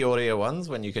 It's weird, the audio ones,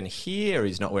 when you can hear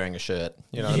he's not wearing a shirt.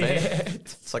 You know what I mean?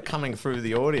 It's like coming through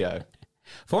the audio.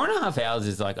 4.5 hours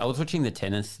is like, I was watching the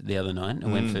tennis the other night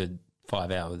and went for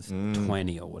 5 hours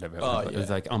 20 or whatever. It was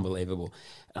like unbelievable.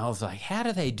 And I was like, how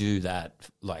do they do that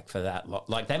like for that long?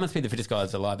 Like they must be the fittest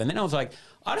guys alive. And then I was like,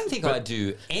 I don't think I'd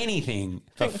do anything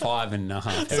for 5.5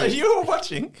 hours. So you were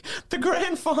watching the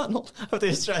grand final of the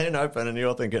Australian Open and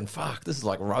you're thinking, fuck, this is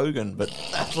like Rogan, but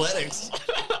athletics.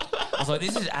 I was like,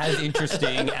 this is as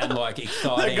interesting and like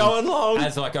exciting They're going long.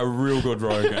 as like a real good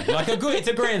Rogan. Like it's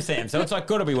a Grand Slam, so it's like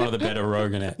got to be one of the better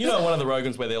Rogan out. You know, one of the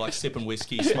Rogans where they're like sipping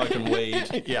whiskey, smoking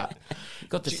weed. Yeah.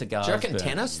 Got the cigars. Do you reckon but-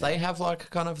 tennis, they have like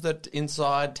kind of the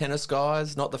inside tennis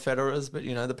guys, not the Federers, but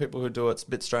you know, the people who do it's a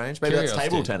bit strange. Maybe that's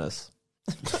table tennis.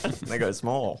 They go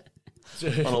small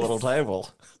on a little table.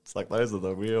 It's like those are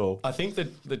the real. I think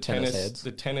that the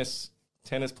Tennis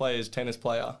tennis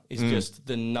player is just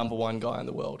the number one guy in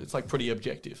the world. It's like pretty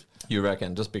objective. You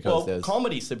reckon just because Well, there's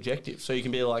comedy's subjective, so you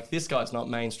can be like, this guy's not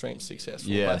mainstream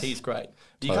successful, Yes. but he's great.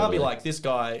 You Totally. can't be like, this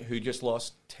guy who just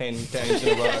lost 10 games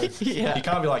in a row. Yeah. You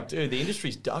can't be like, dude, the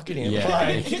industry's ducking him. Yeah.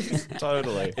 Like,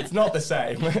 totally. it's not the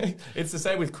same. It's the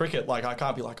same with cricket. Like, I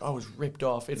can't be like, I was ripped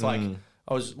off. It's like,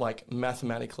 I was like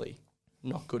mathematically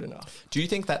not good enough. Do you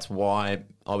think that's why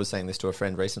I was saying this to a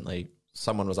friend recently?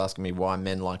 Someone was asking me why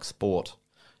men like sport.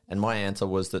 And my answer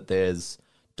was that there's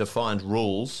defined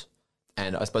rules,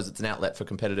 and I suppose it's an outlet for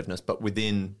competitiveness, but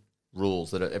within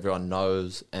rules that everyone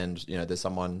knows, and you know, there's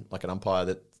someone like an umpire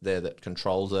that's there that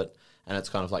controls it, and it's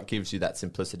kind of like gives you that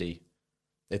simplicity.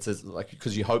 It's like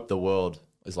because you hope the world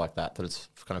is like that it's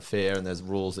kind of fair, and there's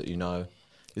rules that you know.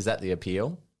 Is that the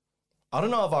appeal? I don't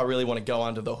know if I really want to go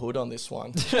under the hood on this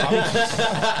one.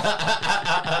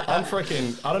 I'm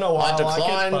freaking... I don't know why I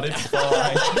decline. like it, but it's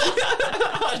fine.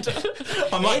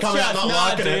 I might come out not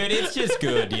liking dude, it. it's just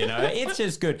good, you know. It's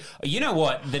just good. You know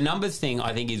what? The numbers thing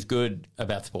I think is good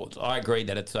about sports. I agree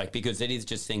that it's like, because it is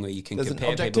just a thing where you can There's an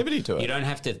compare objectivity people. to it. You don't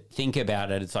have to think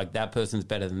about it. It's like that person's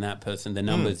better than that person. The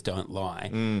numbers don't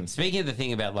lie. Speaking of the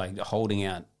thing about like holding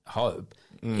out hope,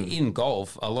 in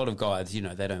golf, a lot of guys, you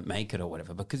know, they don't make it or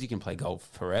whatever because you can play golf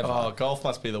forever. Oh, golf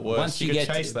must be the worst. Once you could get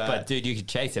chase to, that. But dude, you could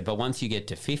chase it. But once you get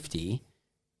to 50,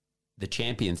 the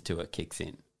Champions Tour kicks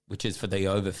in, which is for the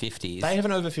over 50s. They have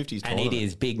an over 50s and tournament. it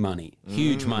is big money,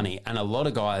 huge money. And a lot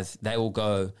of guys, they will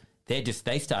go, they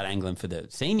start angling for the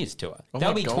Seniors Tour. They'll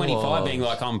my be 25 God. being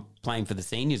like, I'm playing for the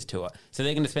Seniors Tour. So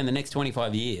they're going to spend the next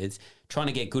 25 years trying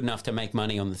to get good enough to make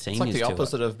money on the It's Seniors like the Tour.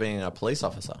 opposite of being a police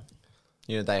officer.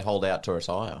 You know, they hold out to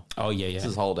retire. Oh, yeah. This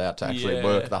is hold out to actually Yeah.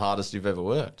 work the hardest you've ever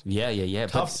worked. Yeah.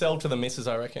 Tough sell to the missus,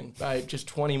 I reckon. Babe, just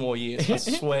 20 more years. I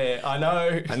swear. I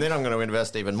know. And then I'm going to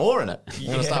invest even more in it. I'm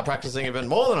going to start practicing even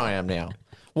more than I am now.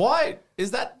 Why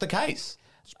is that the case?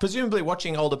 Presumably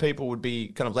watching older people would be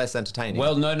kind of less entertaining.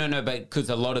 Well, no, but because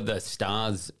a lot of the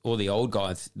stars or the old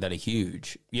guys that are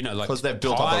huge, you know, like 'Cause they've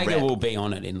built up a Tiger rep. will be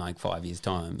on it in like 5 years'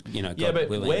 time, you know, God Yeah, but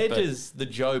willing. where But- does the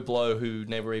Joe Blow who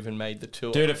never even made the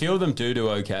tour... Dude, a few of them do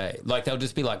okay. Like, they'll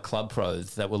just be like club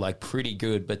pros that were like pretty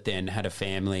good, but then had a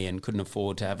family and couldn't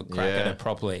afford to have a crack at Yeah. it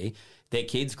properly. Their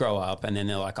kids grow up and then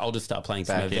they're like, I'll just start playing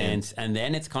some Back in. events. And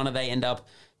then it's kind of, they end up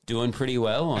doing pretty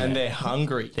well on and it. they're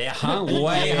hungry. They're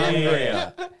way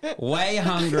hungrier. Way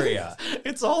hungrier.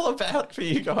 it's all about for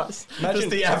you guys. Imagine-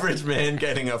 Just the average man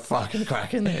getting a fucking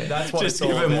crack in there. That's what Just it's all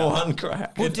give him about. one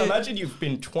crack. Imagine you've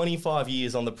been 25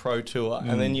 years on the pro tour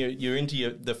and then you're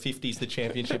into the 50s, the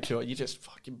championship tour. You're just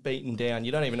fucking beaten down.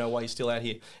 You don't even know why you're still out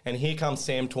here. And here comes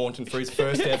Sam Taunton for his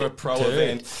first ever pro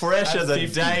event. fresher at than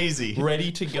 50, Daisy.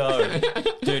 Ready to go.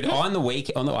 Dude,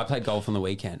 I played golf on the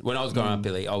weekend. When I was growing up,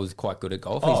 Billy, I was quite good at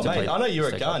golf. Oh, mate, I know you're a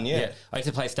stay gun, golf. yeah. I used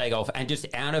to play stay golf, and just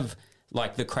out of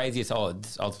like the craziest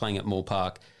odds, I was playing at Moore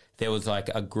Park. There was like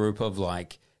a group of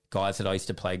like guys that I used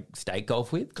to play state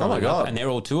golf with. Oh my growing up, God. and they're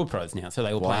all tour pros now, so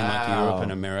they all play in like Wow. Europe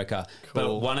and America. But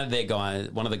Cool. one of the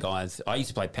guys, I used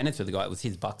to play pennants with the guy. It was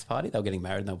his bucks party. They were getting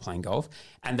married and they were playing golf,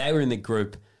 and they were in the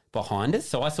group behind us.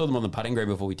 So I saw them on the putting green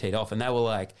before we teed off, and they were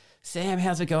like, Sam,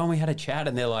 how's it going? We had a chat,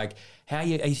 and they're like, are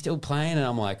you still playing? And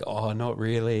I'm like, oh, not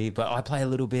really, but I play a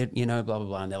little bit, you know, blah, blah,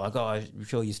 blah. And they're like, oh, I'm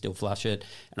sure you still flush it.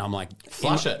 And I'm like,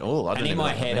 Flush it. Oh, I don't and in even my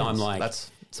know what head, that I'm means. like,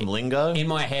 that's some lingo. in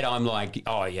my head, I'm like,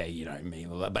 oh, yeah, you know me.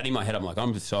 But in my head, I'm like,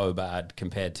 I'm so bad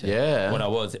compared to Yeah. what I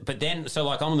was. But then, so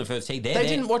like, I'm on the first tee. They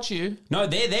didn't watch you. No,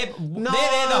 they're there the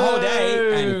whole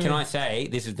day. And can I say,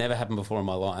 this has never happened before in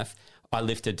my life. I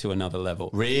lifted to another level.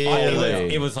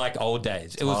 Really? It was like old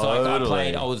days. It was like I Totally.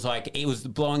 played, I was like, it was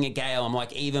blowing a gale. I'm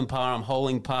like even par, I'm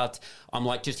holding putts. I'm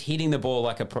like just hitting the ball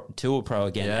like a tour pro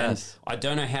again. Yes. And I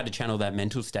don't know how to channel that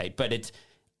mental state, but it's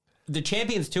the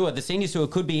Champions Tour, the Seniors Tour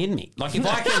could be in me. Like if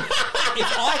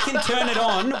I can turn it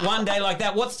on one day like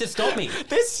that, what's to stop me?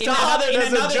 This started in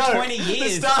as another a joke. 20 years,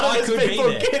 This started I as could be people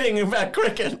there. kidding about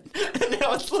cricket, and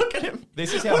now it's look at him.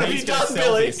 This is how What have he's you going to done,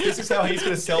 sell Billy? this. This is how he's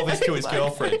going to sell this to his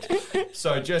girlfriend.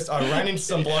 So I ran into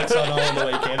some blokes I know on the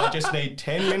weekend. I just need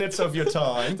 10 minutes of your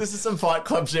time. This is some Fight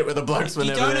Club shit with the blokes were You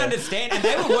never don't there. understand. And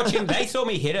they were watching, they saw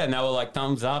me hit it and they were like,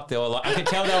 thumbs up. They were like, I could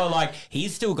tell they were like,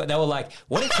 he's still got, they were like,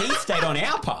 what if he stayed on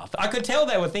our path? I could tell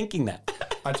they were thinking that.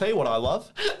 I tell you what I love.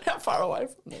 How far away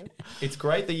from there? It's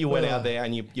great that you went out there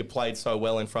and you played so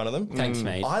well in front of them. Thanks,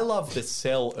 mate. I love the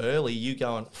sell early. You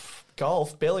going,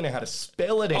 golf, barely know how to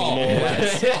spell it anymore. yeah.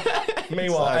 lads."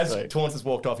 Meanwhile, Exactly. as Torrance has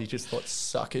walked off, he just thought,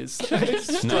 suckers.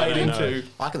 Straight into...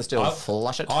 I can still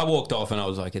flush it. I walked off and I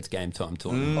was like, it's game time,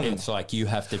 Tom. It's like, you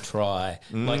have to try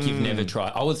like you've never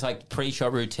tried. I was like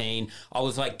pre-shot routine. I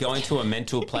was like going to a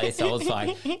mental place. I was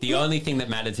like, the only thing that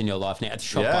matters in your life now, it's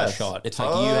shot by Yes. shot. It's like,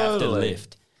 you have to Totally.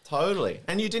 lift. Totally.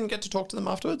 And you didn't get to talk to them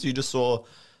afterwards? You just saw...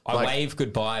 I waved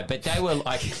goodbye, but they were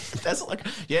like... That's like,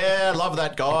 yeah, I love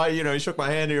that guy. You know, he shook my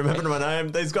hand. He remembered my name.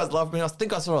 These guys love me. I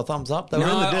think I saw a thumbs up. They were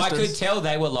No, in the I distance. could tell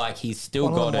they were like, he's still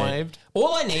One of got them it. waved.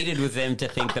 All I needed was them to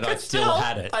think that I still tell.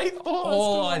 had it. They thought I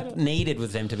All still I had it. needed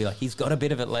was them to be like, he's got a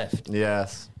bit of it left.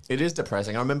 Yes. It is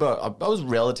depressing. I remember I was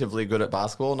relatively good at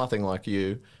basketball, nothing like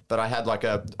you, but I had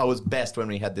I was best when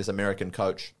we had this American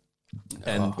coach.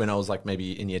 And when I was like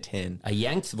maybe in year 10. A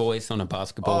Yanks voice on a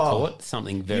basketball Oh, court,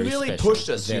 something very really special. pushed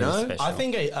us, you Very know? special. I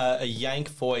think a yank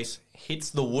voice hits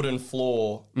the wooden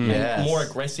floor Yes. more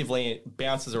aggressively, it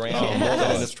bounces around more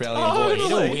than an Australian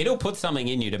voice. It'll put something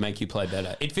in you to make you play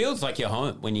better. It feels like you're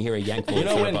home when you hear a Yank voice You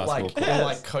know on when a basketball like, court. when,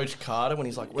 like Coach Carter, when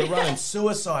he's like, we're running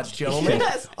suicides, gentlemen.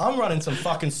 Yes. I'm running some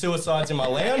fucking suicides in my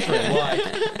lounge room. Like,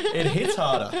 it hits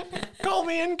harder. Call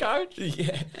me in, coach.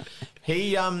 Yeah.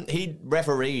 He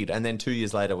refereed, and then 2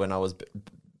 years later, when I was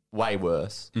way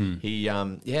worse, he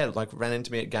like ran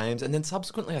into me at games, and then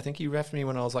subsequently, I think he refed me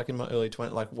when I was like in my early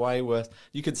 20s, like way worse.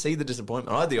 You could see the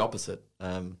disappointment. I had the opposite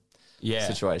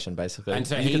situation, basically. And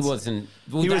so You he could s- wasn't...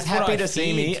 well, He was that's what happy I to see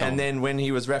feared, me, Tom. and then when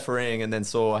he was refereeing, and then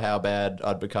saw how bad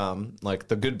I'd become, like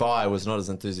the goodbye was not as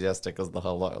enthusiastic as the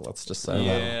hello. Let's just say that.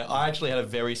 Yeah, I actually had a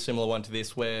very similar one to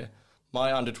this where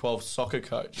my under-12 soccer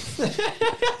coach,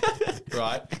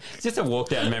 right? It's just a walk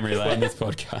down memory lane, this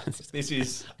podcast. This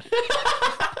is...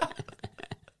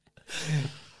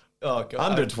 Oh, God.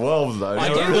 Under 12 though. I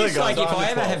It do really wish, goes like, if under I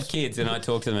ever 12s. have kids and I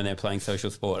talk to them and they're playing social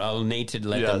sport, I'll need to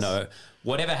let them Yes. know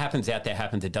whatever happens out there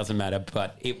happens. It doesn't matter,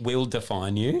 but it will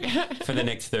define you for the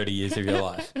next 30 years of your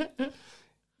life.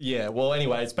 Yeah, well,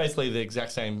 anyway, it's basically the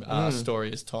exact same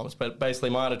story as Tom's, but basically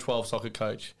my under-12 soccer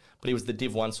coach, but he was the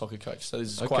Div 1 soccer coach, so this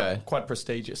is Okay. quite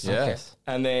prestigious. Yes.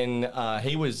 And then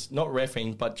he was not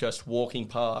reffing, but just walking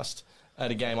past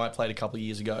at a game I played a couple of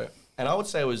years ago. And I would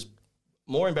say it was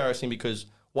more embarrassing because,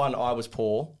 one, I was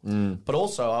poor, but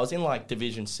also I was in like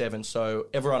Division 7, so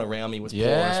everyone around me was poor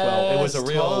as well. It was a Yes,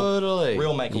 real, totally.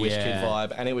 real Make-A-Wish kid Yeah.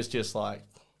 vibe, and it was just like...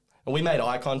 And we made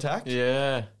eye contact,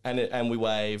 Yeah. and we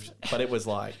waved, but it was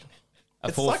like...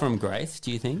 A fall from grace,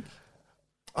 do you think?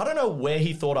 I don't know where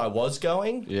he thought I was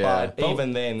going, Yeah. but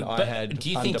even then I But had do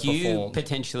you think you underperformed.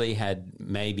 potentially had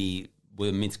maybe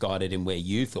were misguided in where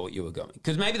you thought you were going?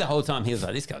 Because maybe the whole time he was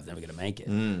like, this guy's never going to make it.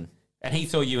 And he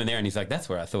saw you in there and he's like, that's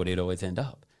where I thought he'd always end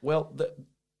up. Well,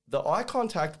 the eye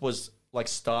contact was like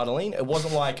startling. It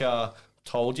wasn't like a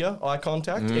told you eye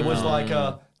contact. It was like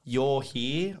a you're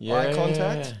here eye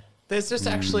contact. There's just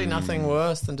actually nothing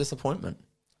worse than disappointment.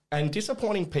 And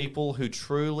disappointing people who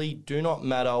truly do not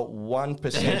matter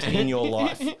 1% in your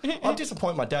life. I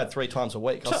disappoint my dad 3 times a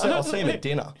week. I'll see him at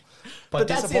dinner. But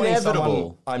that's disappointing someone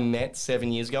inevitable. I met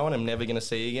 7 years ago and I'm never going to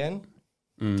see again,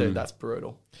 dude, that's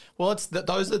brutal. Well,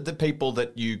 those are the people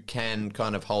that you can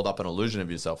kind of hold up an illusion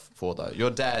of yourself for, though.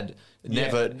 Your dad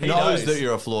never he knows knows. that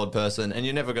you're a flawed person, and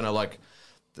you're never going to, like...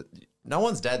 No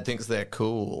one's dad thinks they're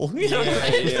cool. You know what I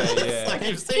mean? It's like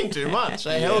you've seen too much.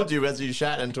 They held you as you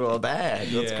shat into a bag.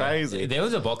 That's Yeah. crazy. There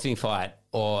was a boxing fight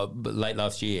late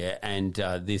last year, and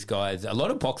these guys, a lot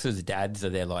of boxers' dads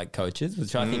are their like coaches,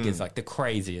 which I think is like the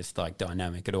craziest like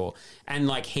dynamic at all. And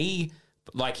like he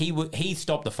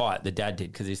stopped the fight, the dad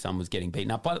did, because his son was getting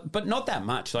beaten up, but not that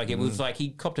much. Like it was like he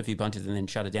copped a few punches and then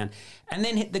shut it down. And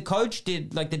then the coach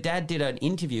did, like the dad did an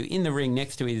interview in the ring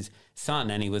next to his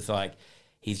son, and he was like,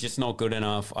 He's just not good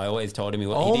enough. I always told him he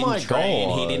Oh didn't my train.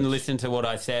 He God. didn't listen to what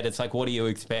I said. It's like, what do you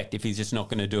expect if he's just not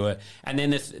going to do it? And then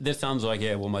the son's like,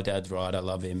 yeah, well, my dad's right. I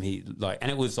love him.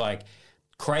 And it was like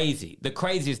crazy. The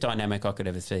craziest dynamic I could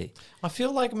ever see. I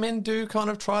feel like men do kind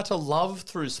of try to love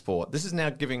through sport. This is now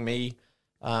giving me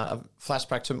a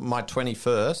flashback to my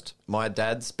 21st. My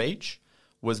dad's speech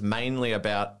was mainly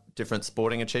about different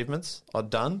sporting achievements I'd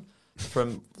done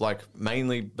from like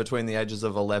mainly between the ages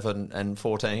of 11 and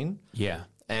 14. Yeah.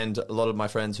 And a lot of my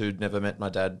friends who'd never met my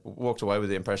dad walked away with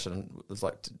the impression, it was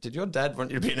like, did your dad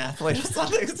want you to be an athlete or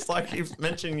something? It's like he's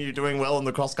mentioning you doing well in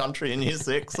the cross country in year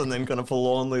 6 and then kind of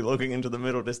forlornly looking into the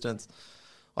middle distance.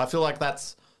 I feel like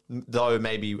that's, though,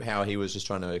 maybe how he was just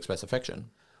trying to express affection.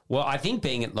 Well, I think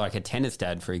being like a tennis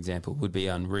dad, for example, would be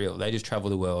unreal. They just travel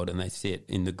the world and they sit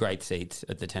in the great seats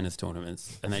at the tennis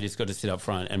tournaments and they just got to sit up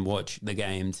front and watch the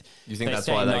games. You think that's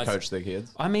stay why they nice- coach their kids?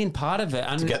 I mean, part of it,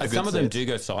 and get the good some of them seats. do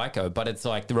go psycho, but it's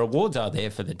like the rewards are there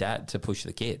for the dad to push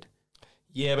the kid.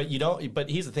 Yeah, but you don't. But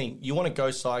here's the thing: you want to go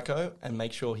psycho and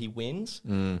make sure he wins.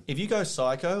 If you go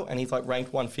psycho and he's like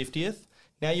ranked 150th,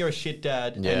 now you're a shit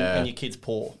dad Yeah. and your kid's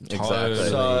poor. Exactly.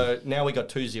 So now we got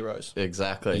 2 zeros.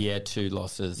 Exactly. Yeah, 2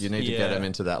 losses. You need to get him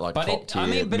into that like but top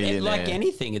tier millionaire. like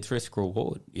anything, it's risk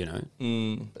reward, you know.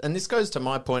 And this goes to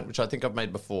my point, which I think I've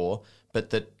made before,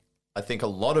 but that I think a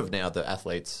lot of now the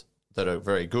athletes that are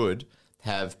very good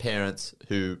have parents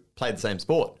who play the same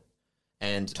sport.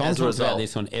 And Tom as a talks about result,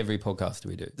 this on every podcast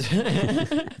we do.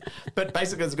 but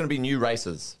basically there's going to be new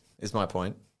races, is my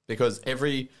point. Because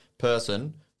every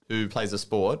person who plays a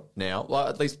sport now, well,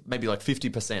 at least maybe like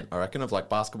 50%, I reckon, of like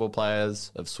basketball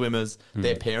players, of swimmers,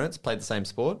 their parents played the same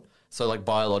sport. So like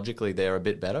biologically they're a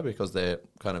bit better because they're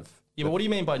kind of... Yeah, but what do you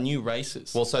mean by new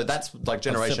races? Well, so that's like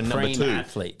generation number supreme 2.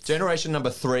 athletes. Generation number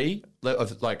 3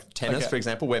 of like tennis, Okay. for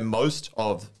example, where most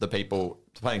of the people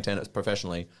playing tennis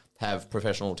professionally have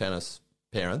professional tennis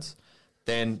parents.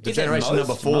 Then the Is it generation most?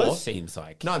 number 4 Most seems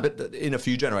like. no, but in a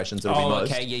few generations it'll Oh, be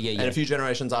most. okay, yeah. And a few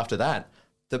generations after that,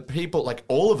 the people, like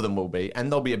all of them will be,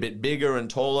 and they'll be a bit bigger and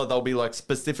taller. They'll be like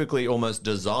specifically almost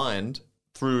designed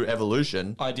through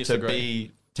evolution I to disagree.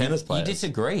 be tennis You players.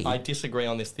 disagree. I disagree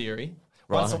on this theory.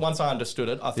 Right. Once I understood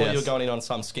it, I thought Yes. you were going in on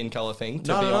some skin color thing, to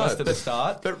No, be no, no, honest, at the but-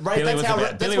 start. But Billy that's was how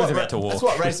about- that's Billy what was about to walk. That's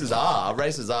what races are.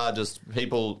 Races are just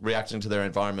people reacting to their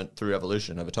environment through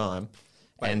evolution over time.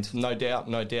 And No doubt,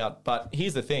 no doubt. But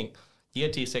here's the thing. You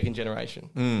get to your second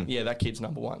generation. Yeah, that kid's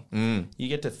number 1. You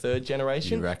get to third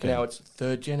generation. You reckon? Now it's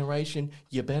third generation.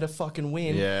 You better fucking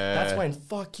win. Yeah. That's when,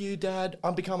 fuck you, Dad.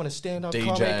 I'm becoming a stand-up DJ.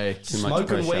 comic. Too much Smoking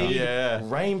pressure. weed. Yeah.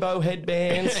 Rainbow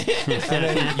headbands. And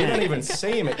then you don't even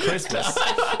see him at Christmas.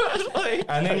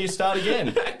 And then you start again.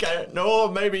 okay, no,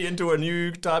 maybe into a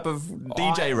new type of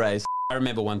DJ race. I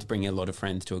remember once bringing a lot of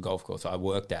friends to a golf course I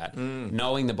worked at,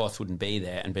 knowing the boss wouldn't be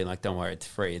there and being like, don't worry, it's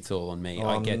free, it's all on me.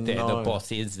 I get there, no. the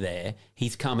boss is there.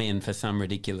 He's come in for some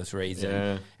ridiculous reason.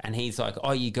 Yeah. And he's like,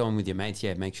 oh, you going with your mates?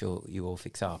 Yeah, make sure you all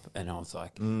fix up. And I was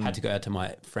like, had to go out to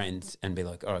my friends and be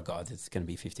like, all right, guys, it's going to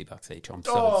be $50 each. I'm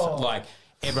so like...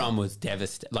 Everyone was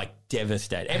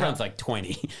devastated. Everyone's like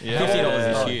 20.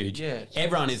 $50 is huge. Yeah.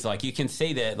 Everyone is like, you can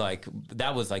see that like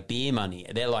that was like beer money.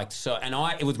 They're like so, and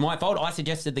it was my fault. I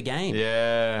suggested the game.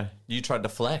 Yeah, you tried to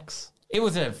flex. It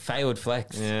was a failed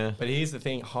flex. Yeah. But here's the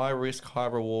thing, high risk, high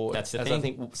reward. That's the As thing. I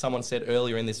think someone said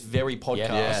earlier in this very podcast.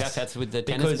 Yeah, that's with the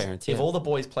tennis Because parents. if Yeah. all the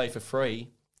boys play for free,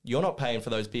 you're not paying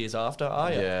for those beers after,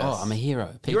 are you? Yes. Oh, I'm a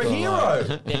hero. You're a People are hero.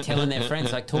 like- they're telling their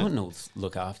friends like Taunton will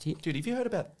look after you. Dude, have you heard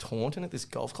about Taunton at this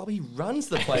golf club? He runs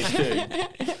the place, dude.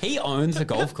 He owns a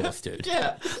golf course, dude.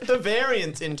 Yeah, the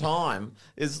variance in time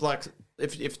is like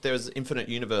if there's infinite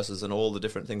universes and all the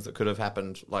different things that could have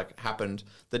happened,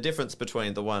 the difference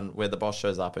between the one where the boss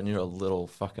shows up and you're a little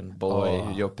fucking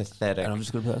boy, you're pathetic, And I'm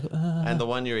just gonna be like, and the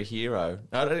one you're a hero,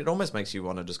 it almost makes you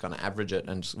want to just kind of average it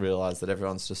and just realize that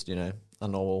everyone's just, a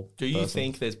normal Do you person.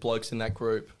 think there's blokes in that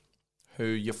group who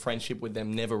your friendship with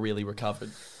them never really recovered?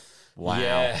 Wow.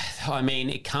 Yeah, I mean,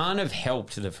 it kind of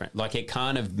helped the friend. Like, it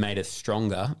kind of made us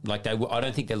stronger. Like, I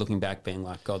don't think they're looking back being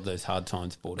like, God, those hard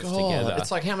times brought us together.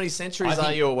 It's like how many centuries I are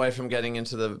think- you away from getting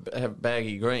into the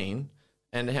baggy green,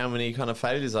 and how many kind of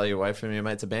failures are you away from your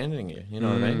mates abandoning you? You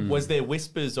know what I mean? Was there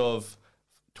whispers of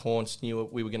Taunts knew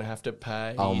we were going to have to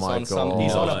pay? Oh he's my on God.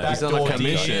 he's on a He's on a backdoor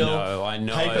commission. deal. No, I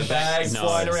know. Paper bags No.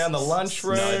 flying around the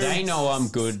lunchroom. No, they know I'm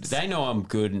good. They know I'm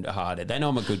good-hearted. They know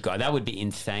I'm a good guy. That would be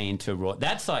insane to raw.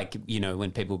 That's like,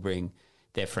 when people bring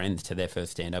their friends to their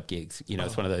first stand-up gigs.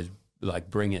 It's one of those like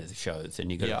bringers shows, and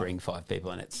you got to Yeah. bring 5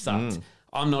 people, and it sucks.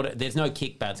 I'm not. There's no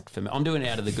kickbacks for me. I'm doing it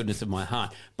out of the goodness of my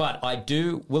heart. But I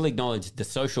will acknowledge the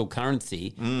social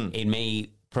currency in me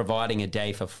providing a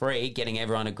day for free, getting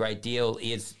everyone a great deal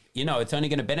is you know, it's only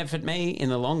going to benefit me in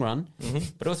the long run.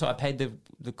 But also, I paid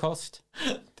the cost.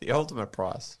 The ultimate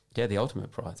price. Yeah, the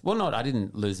ultimate prize. Well, not, I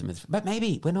didn't lose them. But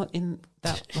maybe we're not in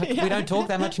that. Like, we don't talk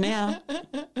that much now.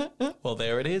 Well,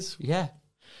 there it is. Yeah.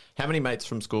 How many mates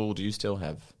from school do you still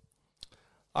have?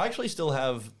 I actually still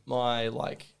have my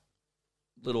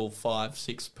little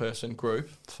 5-6 person group.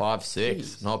 5,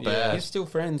 6. Not Yeah. bad. You're still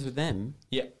friends with them.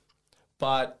 Yeah.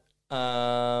 But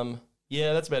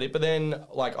yeah, that's about it. But then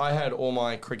I had all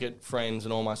my cricket friends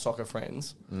and all my soccer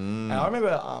friends. And I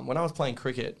remember when I was playing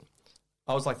cricket,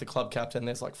 I was the club captain.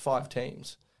 There's 5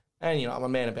 teams. And, I'm a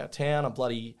man about town. I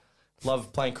bloody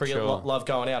love playing cricket, Sure. love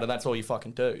going out, and that's all you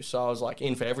fucking do. So I was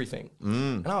in for everything.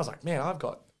 And I was man, I've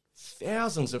got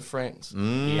thousands of friends.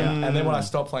 Yeah. And then when I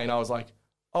stopped playing, I was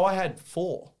oh, I had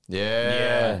 4.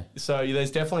 Yeah. So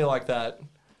there's definitely that,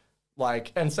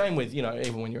 and same with,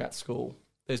 even when you're at school,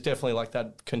 there's definitely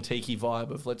that Kentucky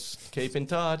vibe of let's keep in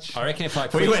touch. I reckon if I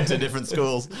quit, We went to different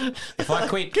schools. if I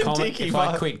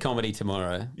quit comedy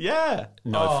tomorrow, Yeah.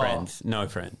 no friends.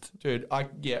 Dude,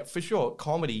 for sure.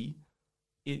 Comedy,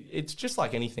 it's just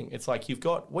like anything. It's you've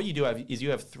got, what you do is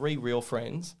you have 3 real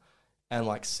friends and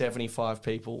 75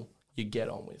 people you get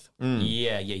on with.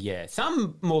 Yeah.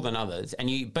 Some more than others,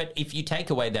 but if you take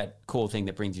away that core thing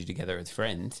that brings you together as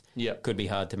friends, Yep. could be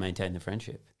hard to maintain the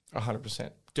friendship.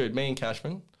 100%. Dude, me and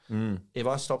Cashman, if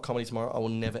I stop comedy tomorrow, I will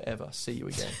never, ever see you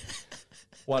again.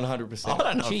 100%. I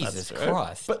don't know Jesus if that's true.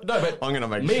 Christ! But I'm going to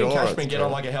make me sure and Cashman it's get true.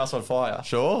 on like a house on fire.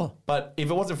 Sure. But if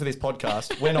it wasn't for this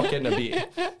podcast, we're not getting a beer.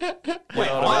 Wait,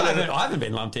 I haven't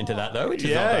been lumped into that though, which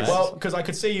is not bad. Well, because I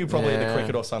could see you probably at Yeah. the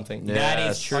cricket or something. Yeah. that is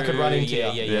that's true. I could run into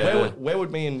yeah, you. yeah. Where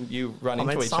would me and you run I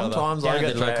into mean, each other? sometimes Down I at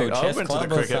get the local dragged. I chess went to the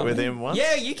club or cricket with something. him once.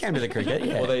 Yeah, you came to the cricket.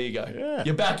 Yeah. Well, there you go.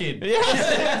 You're back in.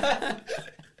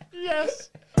 Yes.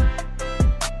 A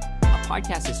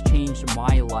podcast has changed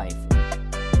my life.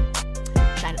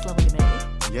 Shane, it's lovely to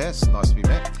meet you. Yes, nice to be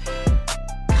met.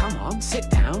 Come on, sit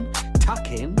down, tuck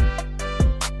in,